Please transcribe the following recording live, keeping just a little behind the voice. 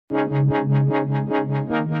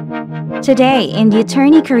Today in the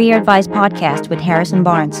Attorney Career Advice Podcast with Harrison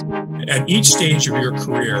Barnes. At each stage of your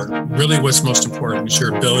career, really what's most important is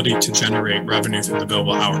your ability to generate revenue from the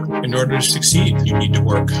billable hour. In order to succeed, you need to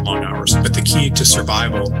work long hours. But the key to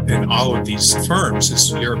survival in all of these firms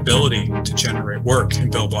is your ability to generate work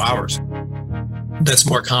in billable hours. That's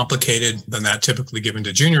more complicated than that typically given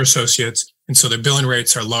to junior associates. And so their billing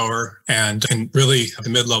rates are lower and really the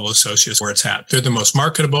mid-level associates where it's at. They're the most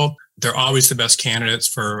marketable. They're always the best candidates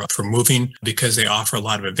for moving because they offer a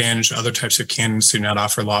lot of advantage. Other types of candidates do not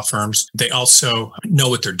offer law firms. They also know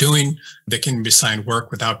what they're doing. They can be assigned work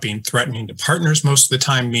without being threatening to partners most of the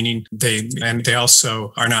time, meaning they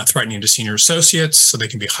also are not threatening to senior associates, so they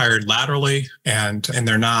can be hired laterally and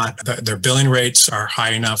their billing rates are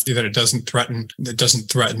high enough that it doesn't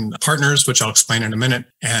threaten partners, which I'll explain in a minute.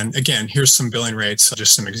 And again, here's some billing rates,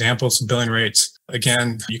 just some examples of billing rates.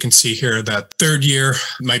 Again, you can see here that third year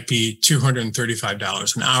might be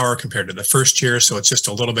 $235 an hour compared to the first year. So it's just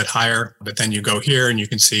a little bit higher. But then you go here and you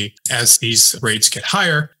can see as these rates get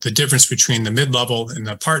higher, the difference between the mid-level and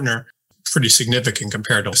the partner pretty significant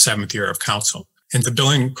compared to the seventh year of counsel. And the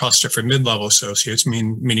billing cluster for mid-level associates,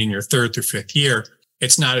 meaning your third through fifth year,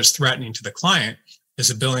 it's not as threatening to the client as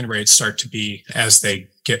the billing rates start to be as the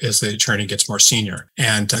attorney gets more senior.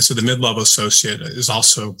 And so the mid-level associate is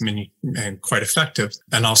also quite effective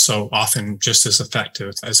and also often just as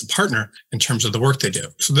effective as a partner in terms of the work they do.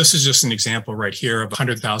 So this is just an example right here of a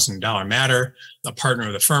 $100,000 matter a partner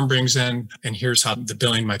of the firm brings in, and here's how the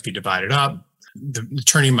billing might be divided up. The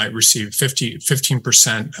attorney might receive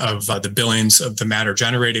 15% of the billings of the matter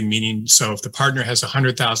generated, meaning so if the partner has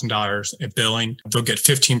 $100,000 in billing, they'll get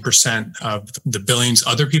 15% of the billings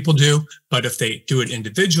other people do. But if they do it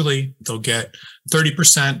individually, they'll get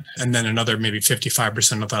 30% and then another maybe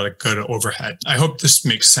 55% of that go to overhead. I hope this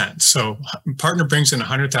makes sense. So partner brings in a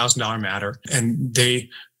 $100,000 matter and they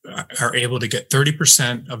are able to get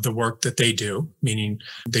 30% of the work that they do, meaning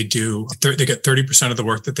they get 30% of the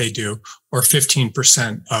work that they do, or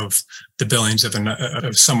 15% of the billings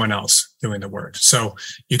of someone else doing the work. So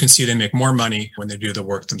you can see they make more money when they do the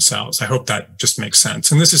work themselves. I hope that just makes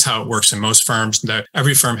sense. And this is how it works in most firms. That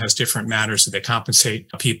every firm has different matters that they compensate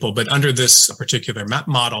people, but under this particular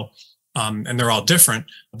model, and they're all different,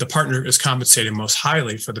 the partner is compensated most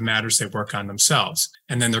highly for the matters they work on themselves.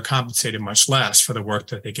 And then they're compensated much less for the work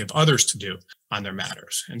that they give others to do on their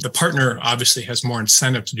matters. And the partner obviously has more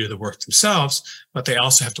incentive to do the work themselves, but they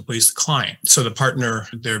also have to please the client. So the partner,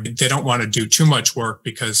 they don't want to do too much work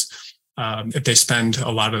because if they spend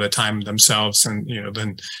a lot of the time themselves and,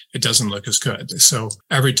 then it doesn't look as good. So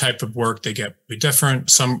every type of work they get will be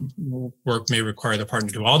different. Some work may require the partner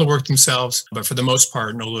to do all the work themselves, but for the most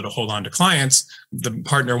part, in order to hold on to clients, the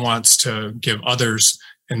partner wants to give others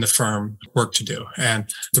in the firm work to do. And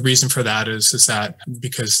the reason for that is that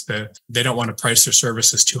because they don't want to price their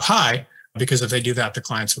services too high, because if they do that, the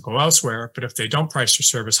clients will go elsewhere. But if they don't price their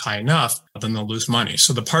service high enough, then they'll lose money.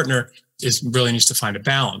 So the partner really needs to find a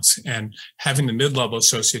balance. And having the mid-level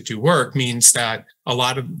associate do work means that a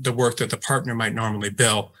lot of the work that the partner might normally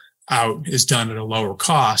bill out is done at a lower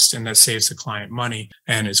cost, and that saves the client money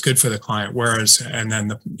and is good for the client. And then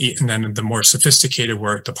the more sophisticated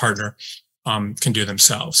work the partner can do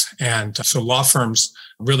themselves. And so law firms,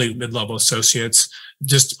 really mid-level associates,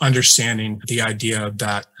 just understanding the idea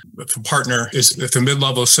that if the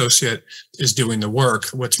mid-level associate is doing the work,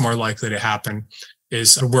 what's more likely to happen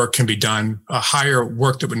is the work can be done, a higher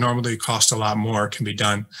work that would normally cost a lot more can be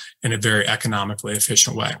done in a very economically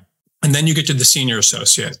efficient way. And then you get to the senior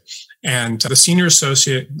associate. And the senior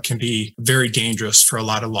associate can be very dangerous for a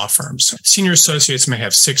lot of law firms. Senior associates may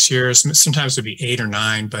have 6 years, sometimes it'd be 8 or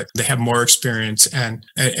 9, but they have more experience. And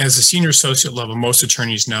as a senior associate level, most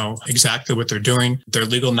attorneys know exactly what they're doing. Their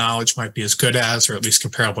legal knowledge might be as good as, or at least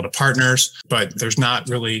comparable to partners, but there's not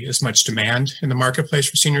really as much demand in the marketplace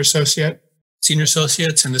for senior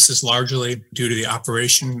associates, and this is largely due to the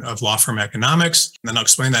operation of law firm economics. And then I'll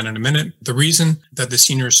explain that in a minute. The reason that the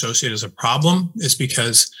senior associate is a problem is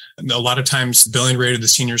because a lot of times the billing rate of the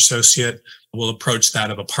senior associate will approach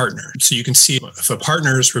that of a partner. So you can see if a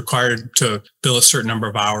partner is required to bill a certain number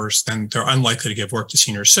of hours, then they're unlikely to give work to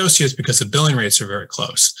senior associates because the billing rates are very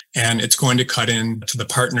close. And it's going to cut in to the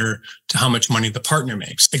partner to how much money the partner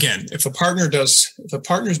makes. Again, if a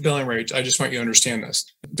partner's billing rate, I just want you to understand this.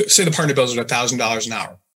 Say the partner bills at $1,000 an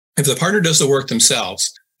hour. If the partner does the work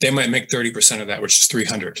themselves, they might make 30% of that, which is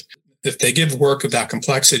 $300. If they give work of that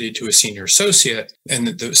complexity to a senior associate and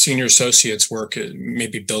the senior associate's work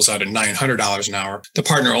maybe bills out at $900 an hour, the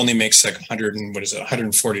partner only makes like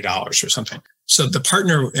 $140 or something. So the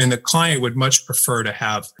partner and the client would much prefer to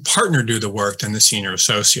have the partner do the work than the senior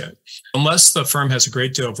associate. Unless the firm has a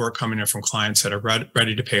great deal of work coming in from clients that are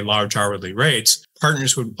ready to pay large hourly rates,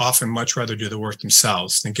 partners would often much rather do the work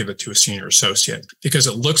themselves than give it to a senior associate because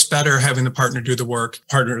it looks better having the partner do the work.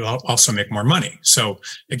 Partners also make more money. So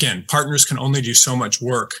again, partners can only do so much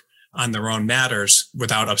work on their own matters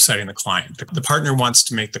without upsetting the client. The partner wants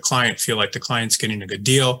to make the client feel like the client's getting a good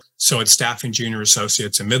deal. So it's staffing junior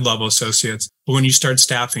associates and mid-level associates. But when you start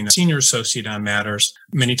staffing a senior associate on matters,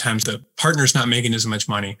 many times the partner's not making as much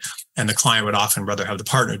money and the client would often rather have the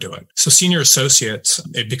partner do it. So senior associates,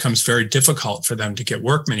 it becomes very difficult for them to get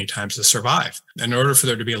work many times to survive. In order for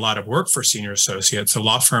there to be a lot of work for senior associates, a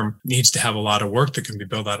law firm needs to have a lot of work that can be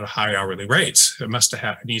billed out at high hourly rates. It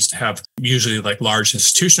needs to have usually like large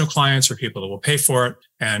institutional clients or people that will pay for it.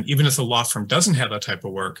 And even if the law firm doesn't have that type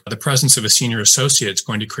of work, the presence of a senior associate is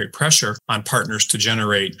going to create pressure on partners to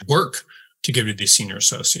generate work to give to these senior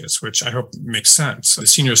associates, which I hope makes sense. The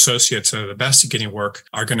senior associates that are the best at getting work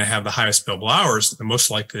are going to have the highest billable hours, the most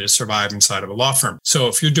likely to survive inside of a law firm. So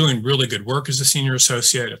if you're doing really good work as a senior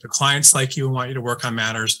associate, if the clients like you and want you to work on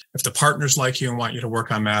matters, if the partners like you and want you to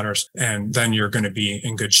work on matters, and then you're going to be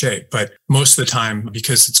in good shape. But most of the time,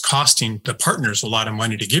 because it's costing the partners a lot of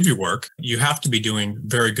money to give you work, you have to be doing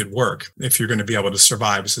very good work if you're going to be able to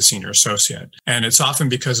survive as a senior associate. And it's often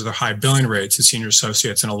because of their high billing rates, the senior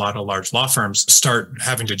associates in a lot of large law firms start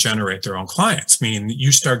having to generate their own clients, meaning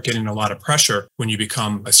you start getting a lot of pressure when you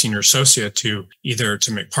become a senior associate to either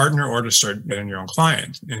to make partner or to start getting your own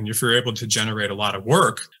client. And if you're able to generate a lot of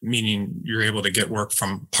work, meaning you're able to get work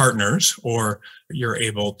from partners or you're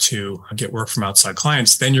able to get work from outside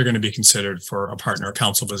clients, then you're going to be considered for a partner or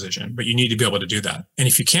counsel position. But you need to be able to do that. And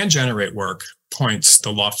if you can't generate work, points,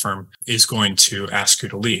 the law firm is going to ask you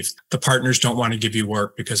to leave. The partners don't want to give you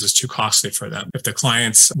work because it's too costly for them. If the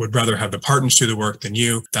clients would rather have the partners do the work than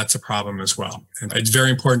you, that's a problem as well. And it's very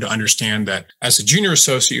important to understand that as a junior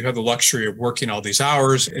associate, you have the luxury of working all these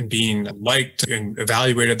hours and being liked and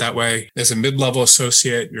evaluated that way. As a mid-level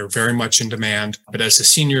associate, you're very much in demand. But as a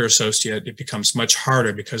senior associate, it becomes much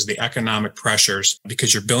harder because of the economic pressures,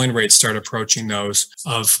 because your billing rates start approaching those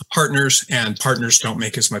of partners, and partners don't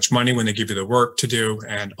make as much money when they give you the work to do.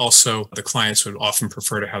 And also the clients would often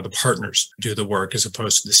prefer to have the partners do the work as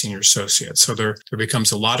opposed to the senior associates. So there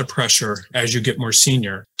becomes a lot of pressure as you get more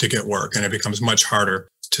senior to get work, and it becomes much harder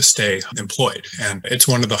to stay employed. And it's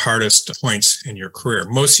one of the hardest points in your career.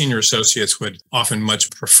 Most senior associates would often much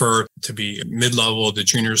prefer to be mid-level to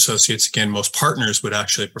junior associates. Again, most partners would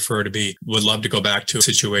actually would love to go back to a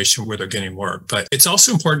situation where they're getting work. But it's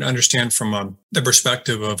also important to understand from the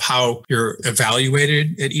perspective of how you're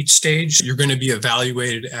evaluated at each stage. You're going to be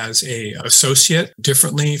evaluated as a associate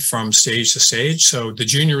differently from stage to stage. So the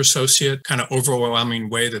junior associate kind of overwhelming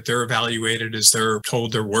way that they're evaluated is they're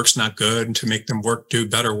told their work's not good, and to make them do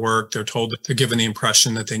better work, they're told that they're given the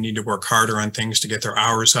impression that they need to work harder on things to get their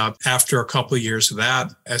hours up. After a couple of years of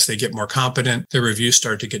that, as they get more competent, their reviews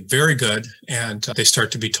start to get very good, and they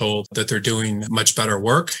start to be told that they're doing much better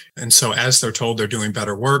work. And so as they're told they're doing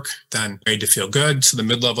better work, then made to feel good. So the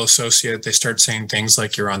mid-level associate, they start saying things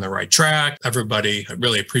like you're on the right track. Everybody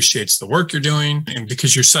really appreciates the work you're doing. And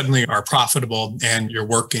because you suddenly are profitable and you're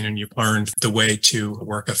working and you've learned the way to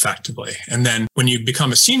work effectively. And then when you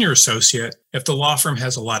become a senior associate, if the law firm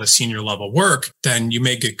has a lot of senior level work, then you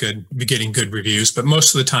may be getting good reviews. But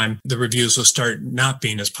most of the time, the reviews will start not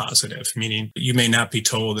being as positive, meaning you may not be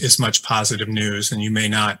told as much positive news, and you may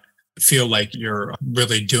not feel like you're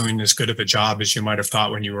really doing as good of a job as you might have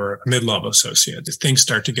thought when you were a mid-level associate. Things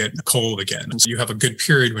start to get cold again. And so you have a good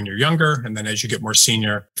period when you're younger, and then as you get more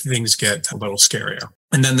senior, things get a little scarier.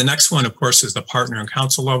 And then the next one, of course, is the partner and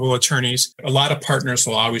counsel level attorneys. A lot of partners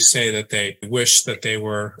will always say that they wish that they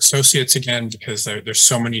were associates again because there's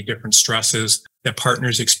so many different stresses that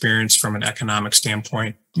partners experience from an economic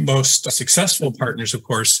standpoint. Most successful partners, of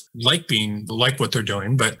course, like what they're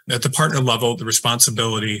doing, but at the partner level, the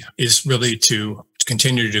responsibility is really to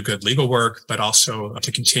continue to do good legal work, but also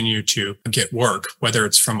to continue to get work, whether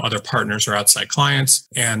it's from other partners or outside clients.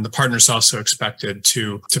 And the partner's also expected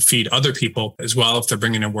to feed other people as well if they're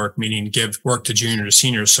bringing in work, meaning give work to junior to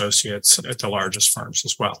senior associates at the largest firms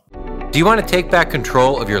as well. Do you want to take back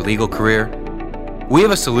control of your legal career? We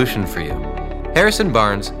have a solution for you. Harrison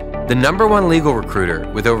Barnes, the #1 legal recruiter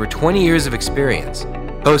with over 20 years of experience,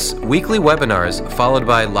 hosts weekly webinars followed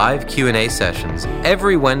by live Q&A sessions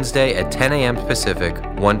every Wednesday at 10 a.m. Pacific,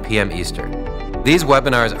 1 p.m. Eastern. These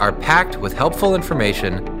webinars are packed with helpful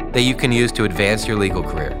information that you can use to advance your legal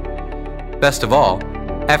career. Best of all,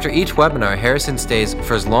 after each webinar, Harrison stays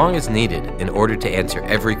for as long as needed in order to answer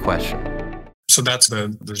every question. So that's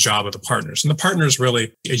the job of the partners. And the partners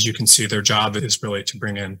really, as you can see, their job is really to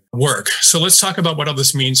bring in work. So let's talk about what all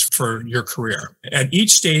this means for your career. At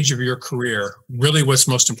each stage of your career, really what's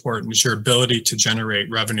most important is your ability to generate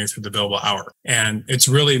revenue through the billable hour. And it's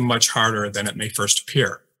really much harder than it may first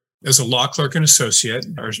appear. As a law clerk and associate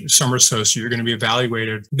or summer associate, you're going to be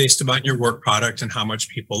evaluated based upon your work product and how much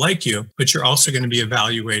people like you, but you're also going to be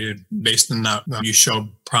evaluated based on that you show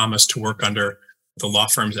promise to work under the law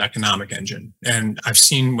firm's economic engine. And I've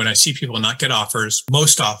seen when I see people not get offers,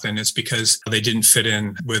 most often it's because they didn't fit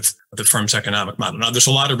in with the firm's economic model. Now, there's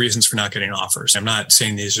a lot of reasons for not getting offers. I'm not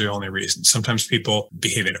saying these are the only reasons. Sometimes people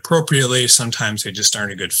behave inappropriately. Sometimes they just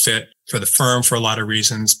aren't a good fit for the firm for a lot of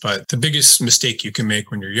reasons. But the biggest mistake you can make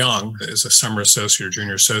when you're young as a summer associate or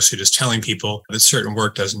junior associate is telling people that certain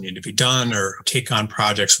work doesn't need to be done or take on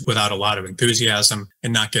projects without a lot of enthusiasm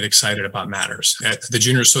and not get excited about matters. At the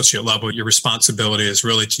junior associate level, your responsibility is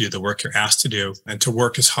really to do the work you're asked to do and to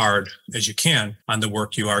work as hard as you can on the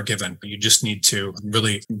work you are given. You just need to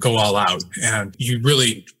really go all out. And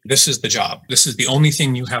this is the job. This is the only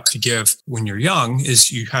thing you have to give when you're young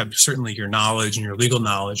is you have certainly your knowledge and your legal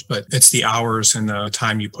knowledge, but it's the hours and the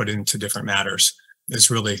time you put into different matters is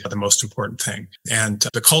really the most important thing. And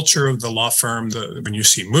the culture of the law firm, when you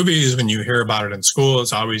see movies, when you hear about it in school,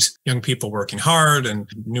 it's always young people working hard and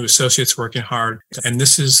new associates working hard. And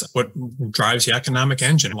this is what drives the economic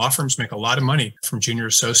engine. Law firms make a lot of money from junior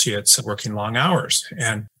associates working long hours.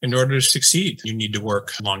 And in order to succeed, you need to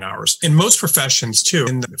work long hours. In most professions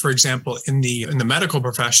too, for example, in the medical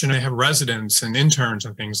profession, they have residents and interns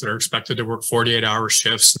and things that are expected to work 48-hour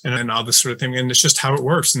shifts and all this sort of thing. And it's just how it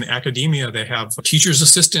works. In the academia, they have teachers'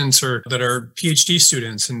 assistants or that are PhD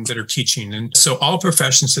students and that are teaching. And so all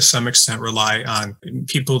professions to some extent rely on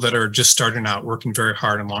people that are just starting out working very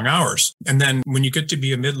hard and long hours. And then when you get to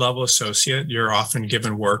be a mid-level associate, you're often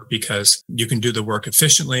given work because you can do the work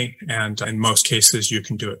efficiently. And in most cases, you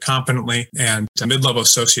can do it competently. And mid-level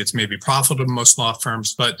associates may be profitable in most law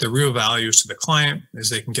firms, but the real value to the client is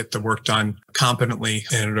they can get the work done competently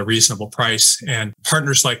and at a reasonable price. And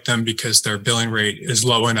partners like them because their billing rate is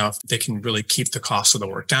low enough, they can really keep the cost of the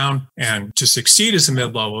work down. And to succeed as a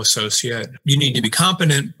mid-level associate, you need to be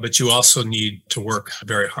competent, but you also need to work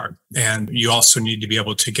very hard. And you also need to be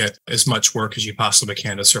able to get as much work as you possibly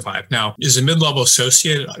can to survive. Now, as a mid-level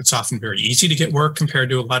associate, it's often very easy to get work compared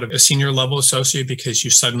to a lot of a senior level associate because you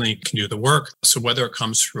suddenly can do the work. So whether it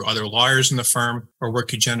comes through other lawyers in the firm or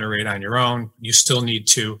work you generate on your own, you still need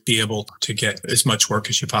to be able to get as much work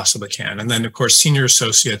as you possibly can. And then, of course, senior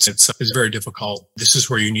associates, it's very difficult. This is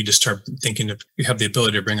where you need to start thinking if you have the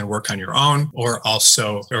ability to bring in work on your own or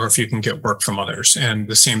if you can get work from others. And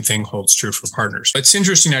the same thing holds true for partners. It's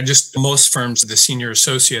interesting. Most firms, the senior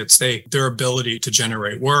associates, their ability to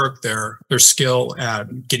generate work, their skill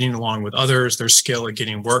at getting along with others, their skill at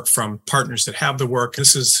getting work from partners that have the work.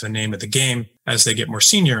 This is the name of the game as they get more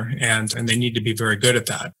senior, and they need to be very good at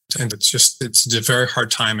that. And it's a very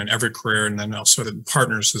hard time in every career, and then also the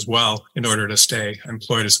partners as well. In order to stay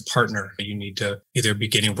employed as a partner, you need to either be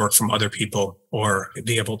getting work from other people or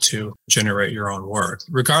be able to generate your own work.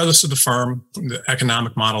 Regardless of the firm, the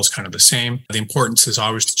economic model is kind of the same. The importance is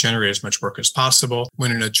always to generate as much work as possible.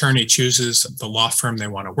 When an attorney chooses the law firm they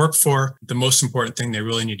want to work for, the most important thing they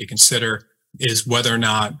really need to consider is whether or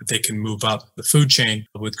not they can move up the food chain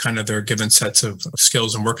with kind of their given sets of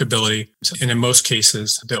skills and workability. And in most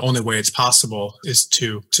cases, the only way it's possible is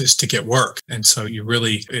to get work. And so you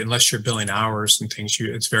really, unless you're billing hours and things,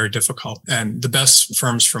 it's very difficult. And the best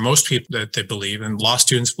firms for most people that they believe, and law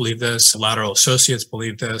students believe this, lateral associates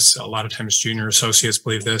believe this, a lot of times junior associates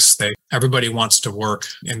believe this, everybody wants to work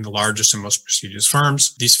in the largest and most prestigious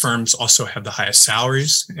firms. These firms also have the highest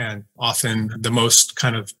salaries and often the most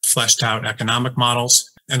kind of fleshed out economic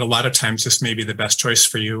models. And a lot of times this may be the best choice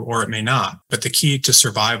for you or it may not. But the key to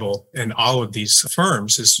survival in all of these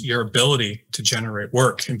firms is your ability to generate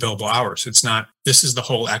work in billable hours. This is the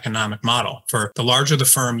whole economic model. For the larger the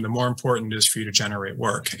firm, the more important it is for you to generate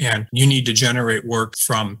work. And you need to generate work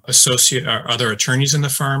from associate or other attorneys in the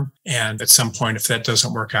firm. And at some point, if that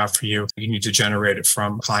doesn't work out for you, you need to generate it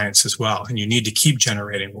from clients as well. And you need to keep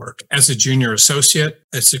generating work. As a junior associate,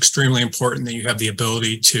 it's extremely important that you have the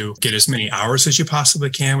ability to get as many hours as you possibly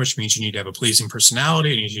can, which means you need to have a pleasing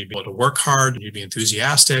personality. You need to be able to work hard. You need to be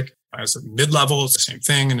enthusiastic. As a mid-level, it's the same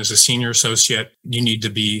thing. And as a senior associate, you need to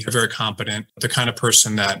be very competent, the kind of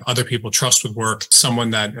person that other people trust with work,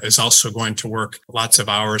 someone that is also going to work lots of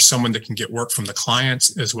hours, someone that can get work from the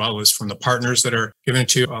clients as well as from the partners that are given it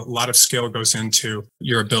to you. A lot of skill goes into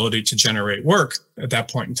your ability to generate work. at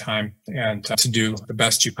that point in time and to do the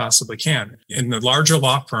best you possibly can. In the larger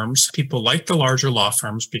law firms, people like the larger law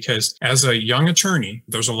firms because as a young attorney,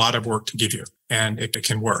 there's a lot of work to give you and it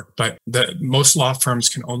can work. But most law firms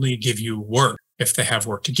can only give you work if they have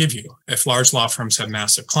work to give you. If large law firms have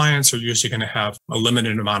massive clients, they're usually going to have a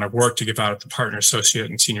limited amount of work to give out at the partner associate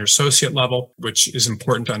and senior associate level, which is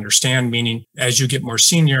important to understand, meaning as you get more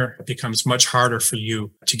senior, it becomes much harder for you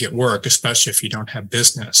to get work, especially if you don't have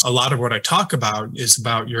business. A lot of what I talk about is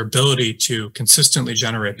about your ability to consistently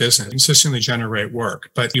generate business, consistently generate work,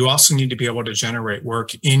 but you also need to be able to generate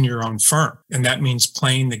work in your own firm. And that means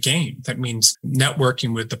playing the game. That means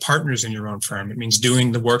networking with the partners in your own firm. It means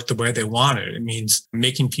doing the work the way they want it. It means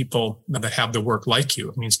making people that have the work like you.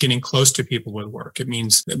 It means getting close to people with work. It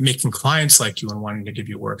means making clients like you and wanting to give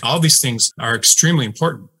you work. All these things are extremely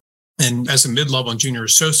important. And as a mid-level and junior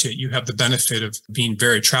associate, you have the benefit of being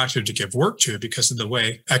very attractive to give work to because of the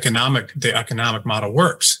way the economic model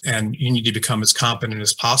works. And you need to become as competent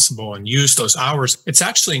as possible and use those hours. It's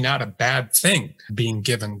actually not a bad thing being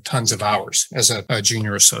given tons of hours as a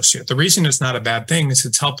junior associate. The reason it's not a bad thing is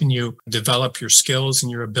it's helping you develop your skills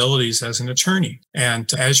and your abilities as an attorney.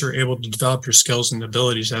 And as you're able to develop your skills and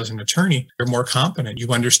abilities as an attorney, you're more competent. You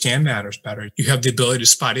understand matters better. You have the ability to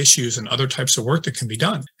spot issues and other types of work that can be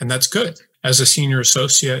done. And that's good. As a senior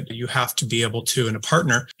associate, you have to be able to, and a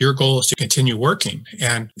partner, your goal is to continue working.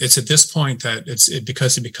 And it's at this point that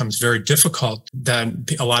because it becomes very difficult that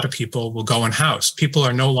a lot of people will go in-house. People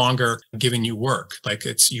are no longer giving you work.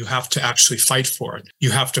 You have to actually fight for it. You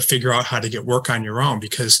have to figure out how to get work on your own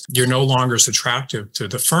because you're no longer as attractive to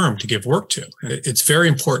the firm to give work to. It's very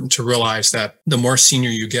important to realize that the more senior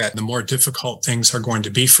you get, the more difficult things are going to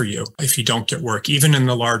be for you if you don't get work, even in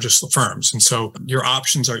the largest firms. And so your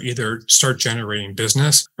options are either start generating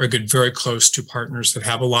business or get very close to partners that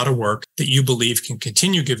have a lot of work that you believe can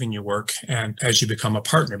continue giving you work and as you become a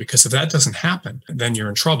partner, because if that doesn't happen, then you're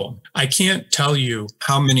in trouble. I can't tell you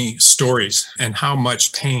how many stories and how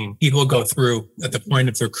much pain people go through at the point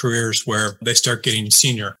of their careers where they start getting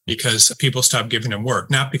senior because people stop giving them work,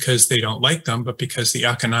 not because they don't like them, but because the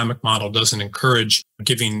economic model doesn't encourage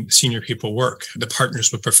giving senior people work. The partners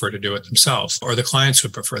would prefer to do it themselves, or the clients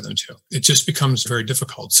would prefer them to. It just becomes very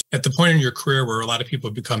difficult. So at the point in your career where a lot of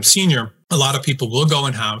people become senior, a lot of people will go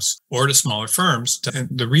in-house or to smaller firms. And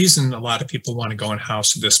the reason a lot of people want to go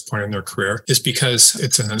in-house at this point in their career is because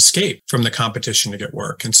it's an escape from the competition to get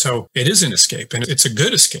work. And so it is an escape, and it's a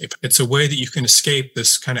good escape. It's a way that you can escape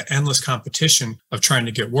this kind of endless competition of trying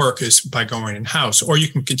to get work is by going in-house, or you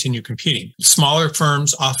can continue competing. Smaller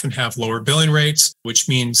firms often have lower billing rates, which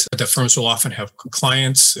means that firms will often have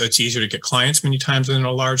clients. It's easier to get clients many times than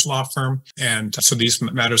a large law firm. And so these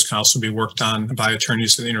matters can also be worked on by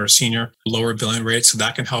attorneys that are senior, lower billing rates. So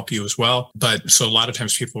that can help you as well. But so a lot of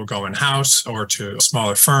times people will go in-house or to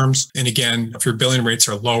smaller firms. And again, if your billing rates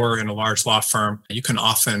are lower in a large law firm, you can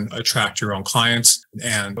often attract your own clients.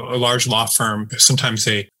 And a large law firm, sometimes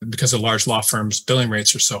because a large law firm's billing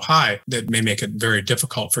rates are so high, that may make it very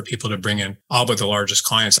difficult for people to bring in all but the largest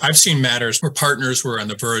clients. I've seen matters where partners were on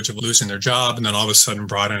the verge of losing their job and then all of a sudden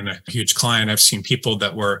brought in a huge client. I've seen people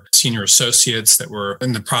that were senior associates that were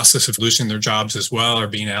in the process of losing their jobs as well, or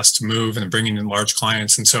being asked to move and bringing in large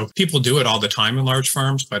clients. And so people do it all the time in large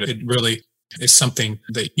firms, but it really is something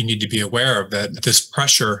that you need to be aware of, that this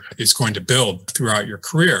pressure is going to build throughout your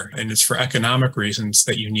career. And it's for economic reasons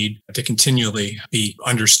that you need to continually be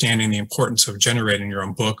understanding the importance of generating your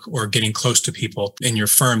own book or getting close to people in your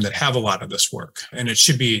firm that have a lot of this work. And it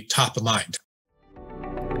should be top of mind.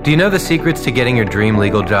 Do you know the secrets to getting your dream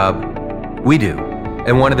legal job? We do.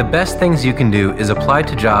 And one of the best things you can do is apply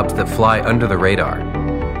to jobs that fly under the radar.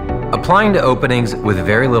 Applying to openings with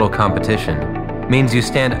very little competition means you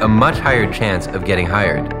stand a much higher chance of getting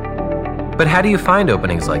hired. But how do you find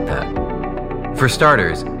openings like that? For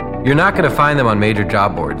starters, you're not going to find them on major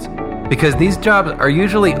job boards because these jobs are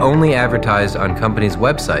usually only advertised on companies'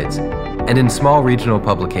 websites and in small regional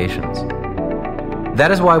publications. That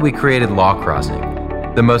is why we created Law Crossing,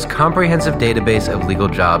 the most comprehensive database of legal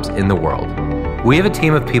jobs in the world. We have a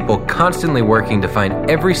team of people constantly working to find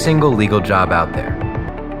every single legal job out there.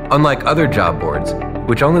 Unlike other job boards,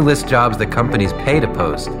 which only list jobs that companies pay to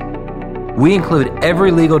post, we include every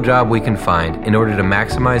legal job we can find in order to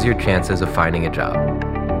maximize your chances of finding a job.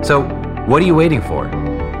 So, what are you waiting for?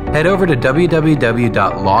 Head over to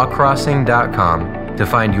www.lawcrossing.com to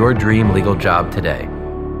find your dream legal job today.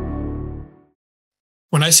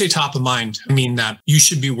 When I say top of mind, I mean that you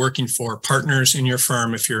should be working for partners in your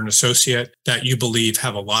firm if you're an associate that you believe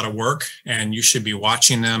have a lot of work, and you should be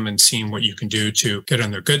watching them and seeing what you can do to get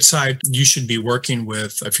on their good side. You should be working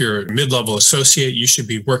with, if you're a mid-level associate, you should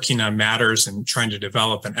be working on matters and trying to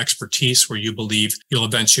develop an expertise where you believe you'll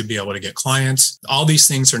eventually be able to get clients. All these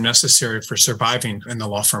things are necessary for surviving in the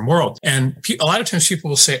law firm world. And a lot of times people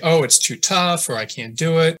will say, oh, it's too tough, or I can't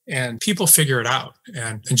do it. And people figure it out.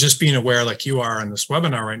 And just being aware, like you are on this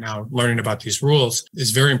webinar right now, learning about these rules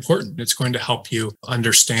is very important. It's going to help you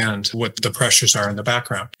understand what the pressures are in the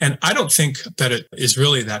background. And I don't think that it is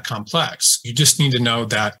really that complex. You just need to know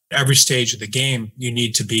that every stage of the game, you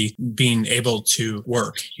need to be being able to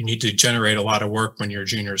work. You need to generate a lot of work when you're a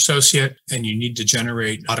junior associate, and you need to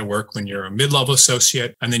generate a lot of work when you're a mid-level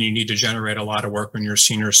associate, and then you need to generate a lot of work when you're a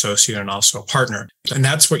senior associate and also a partner. And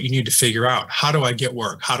that's what you need to figure out. How do I get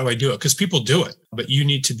work? How do I do it? Because people do it, but you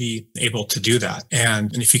need to be able to do that.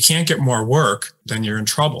 And if you can't get more work, then you're in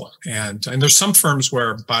trouble. And there's some firms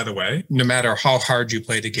where, by the way, no matter how hard you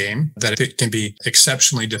play the game, that it can be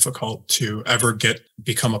exceptionally difficult to ever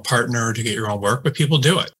become a partner, to get your own work, but people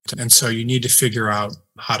do it. And so you need to figure out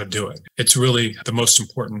how to do it. It's really the most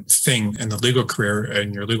important thing in the legal career,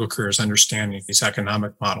 and your legal career is understanding these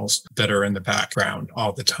economic models that are in the background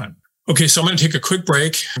all the time. Okay, so I'm going to take a quick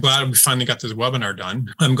break. I'm glad we finally got this webinar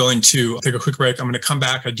done. I'm going to take a quick break. I'm going to come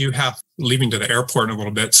back. I do have leaving to the airport in a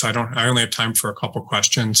little bit, so I only have time for a couple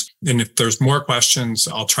questions. And if there's more questions,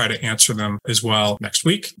 I'll try to answer them as well next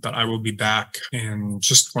week, but I will be back in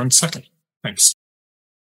just 1 second. Thanks.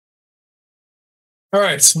 All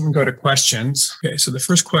right, so I'm going to go to questions. Okay, so the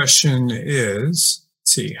first question is,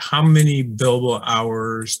 let's see, how many billable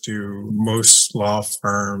hours do most law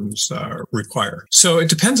firms require? So it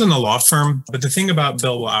depends on the law firm, but the thing about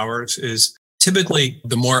billable hours is typically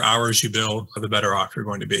the more hours you bill, the better off you're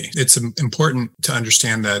going to be. It's important to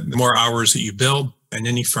understand that the more hours that you bill in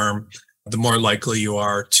any firm, the more likely you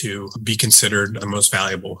are to be considered the most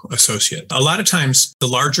valuable associate. A lot of times, the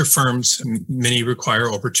larger firms, many require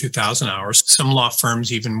over 2,000 hours. Some law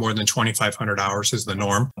firms, even more than 2,500 hours is the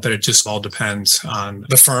norm, but it just all depends on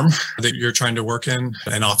the firm that you're trying to work in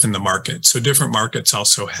and often the market. So different markets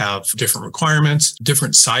also have different requirements.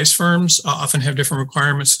 Different size firms often have different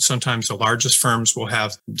requirements. Sometimes the largest firms will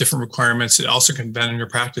have different requirements. It also can depend on your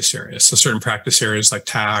practice areas. So certain practice areas like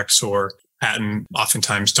tax or patent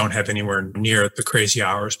oftentimes don't have anywhere near the crazy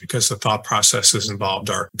hours because the thought processes involved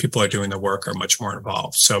people are doing the work are much more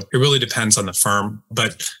involved. So it really depends on the firm.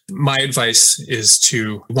 But my advice is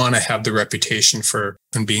to want to have the reputation for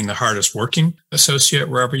being the hardest working associate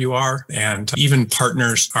wherever you are. And even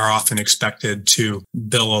partners are often expected to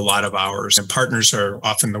bill a lot of hours. And partners are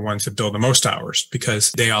often the ones that bill the most hours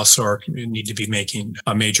because they also need to be making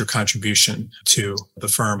a major contribution to the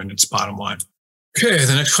firm and its bottom line. Okay,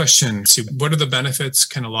 the next question. See, what are the benefits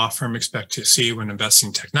can a law firm expect to see when investing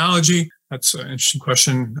in technology? That's an interesting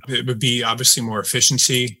question. It would be obviously more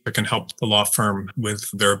efficiency. It can help the law firm with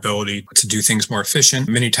their ability to do things more efficient.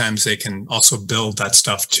 Many times they can also build that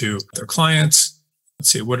stuff to their clients.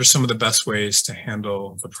 Let's see, what are some of the best ways to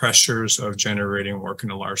handle the pressures of generating work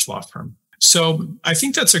in a large law firm? So I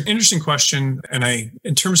think that's an interesting question. And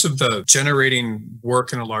in terms of the generating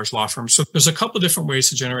work in a large law firm, so there's a couple of different ways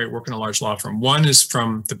to generate work in a large law firm. One is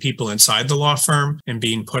from the people inside the law firm and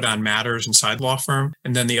being put on matters inside the law firm.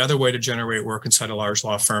 And then the other way to generate work inside a large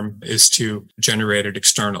law firm is to generate it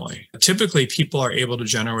externally. Typically, people are able to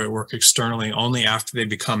generate work externally only after they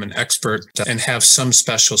become an expert and have some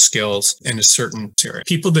special skills in a certain area.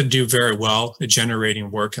 People that do very well at generating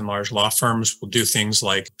work in large law firms will do things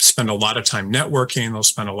like spend a lot of time networking. They'll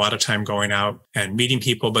spend a lot of time going out and meeting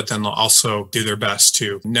people, but then they'll also do their best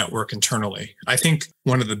to network internally. I think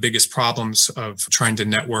one of the biggest problems of trying to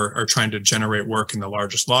network or trying to generate work in the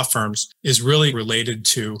largest law firms is really related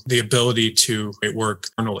to the ability to work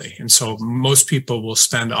internally. And so most people will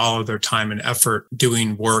spend all of their time and effort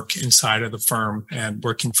doing work inside of the firm and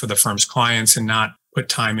working for the firm's clients and not put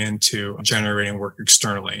time into generating work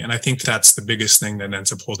externally. And I think that's the biggest thing that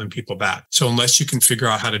ends up holding people back. So unless you can figure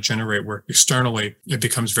out how to generate work externally, it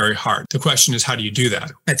becomes very hard. The question is, how do you do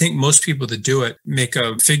that? I think most people that do it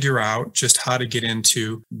figure out just how to get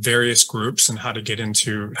into various groups and how to get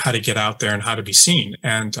out there and how to be seen.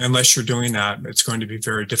 And unless you're doing that, it's going to be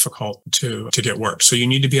very difficult to get work. So you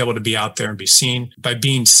need to be able to be out there and be seen. By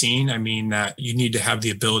being seen, I mean that you need to have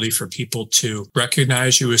the ability for people to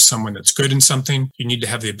recognize you as someone that's good in something. You need to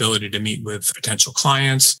have the ability to meet with potential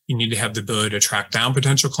clients. You need to have the ability to track down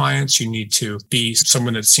potential clients. You need to be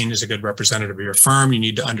someone that's seen as a good representative of your firm. You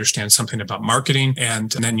need to understand something about marketing.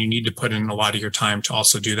 And then you need to put in a lot of your time to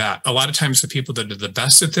also do that. A lot of times the people that are the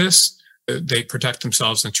best at this they protect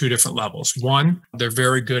themselves on two different levels. One, they're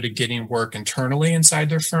very good at getting work internally inside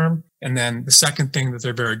their firm. And then the second thing that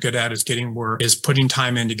they're very good at is putting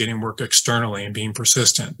time into getting work externally and being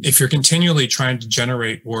persistent. If you're continually trying to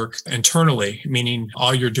generate work internally, meaning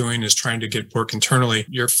all you're doing is trying to get work internally,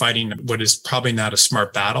 you're fighting what is probably not a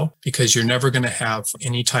smart battle, because you're never going to have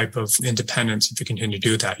any type of independence if you continue to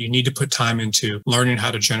do that. You need to put time into learning how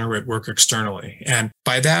to generate work externally. And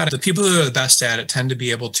by that, the people who are the best at it tend to be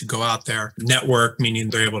able to go out there, network, meaning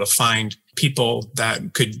they're able to find people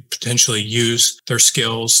that could potentially use their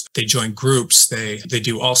skills. They join groups. They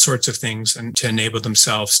do all sorts of things and to enable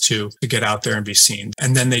themselves to get out there and be seen.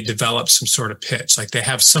 And then they develop some sort of pitch. Like they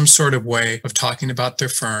have some sort of way of talking about their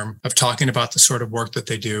firm, of talking about the sort of work that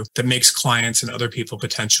they do that makes clients and other people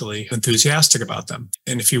potentially enthusiastic about them.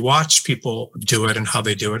 And if you watch people do it and how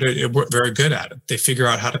they do it, they're very good at it. They figure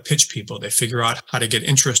out how to pitch people. They figure out how to get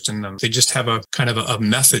interest in them. They just have a kind of a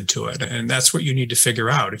method to it. And that's what you need to figure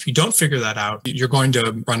out. If you don't figure that out, you're going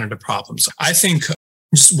to run into problems. I think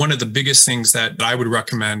just one of the biggest things that I would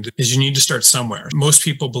recommend is you need to start somewhere. Most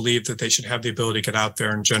people believe that they should have the ability to get out there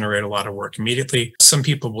and generate a lot of work immediately. Some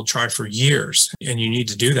people will try for years, and you need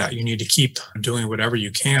to do that. You need to keep doing whatever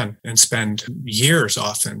you can and spend years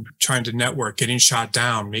often trying to network, getting shot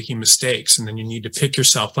down, making mistakes. And then you need to pick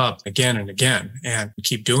yourself up again and again and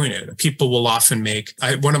keep doing it. People will often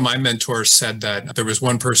one of my mentors said that there was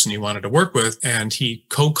one person he wanted to work with, and he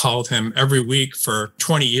cold-called him every week for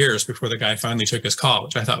 20 years before the guy finally took his call,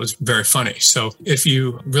 which I thought was very funny. So if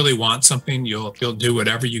you really want something, you'll do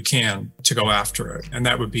whatever you can to go after it. And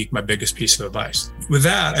that would be my biggest piece of advice. With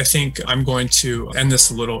that, I think I'm going to end this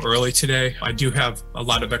a little early today. I do have a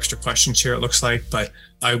lot of extra questions here, it looks like, but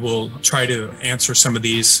I will try to answer some of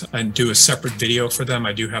these and do a separate video for them.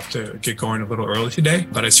 I do have to get going a little early today,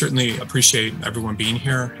 but I certainly appreciate everyone being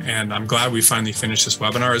here. And I'm glad we finally finished this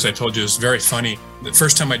webinar. As I told you, it was very funny. The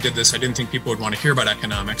first time I did this, I didn't think people would want to hear about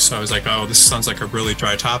economics. So I was like, oh, this sounds like a really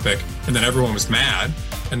dry topic. And then everyone was mad.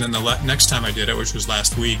 And then the next time I did it, which was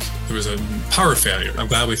last week, there was a power failure. I'm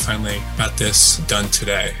glad we finally got this done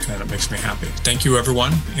today, and it makes me happy. Thank you,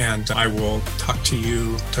 everyone. And I will talk to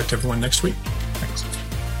everyone next week. Thanks.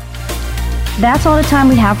 That's all the time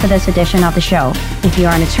we have for this edition of the show. If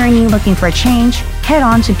you're an attorney looking for a change, head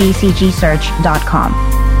on to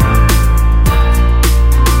bcgsearch.com.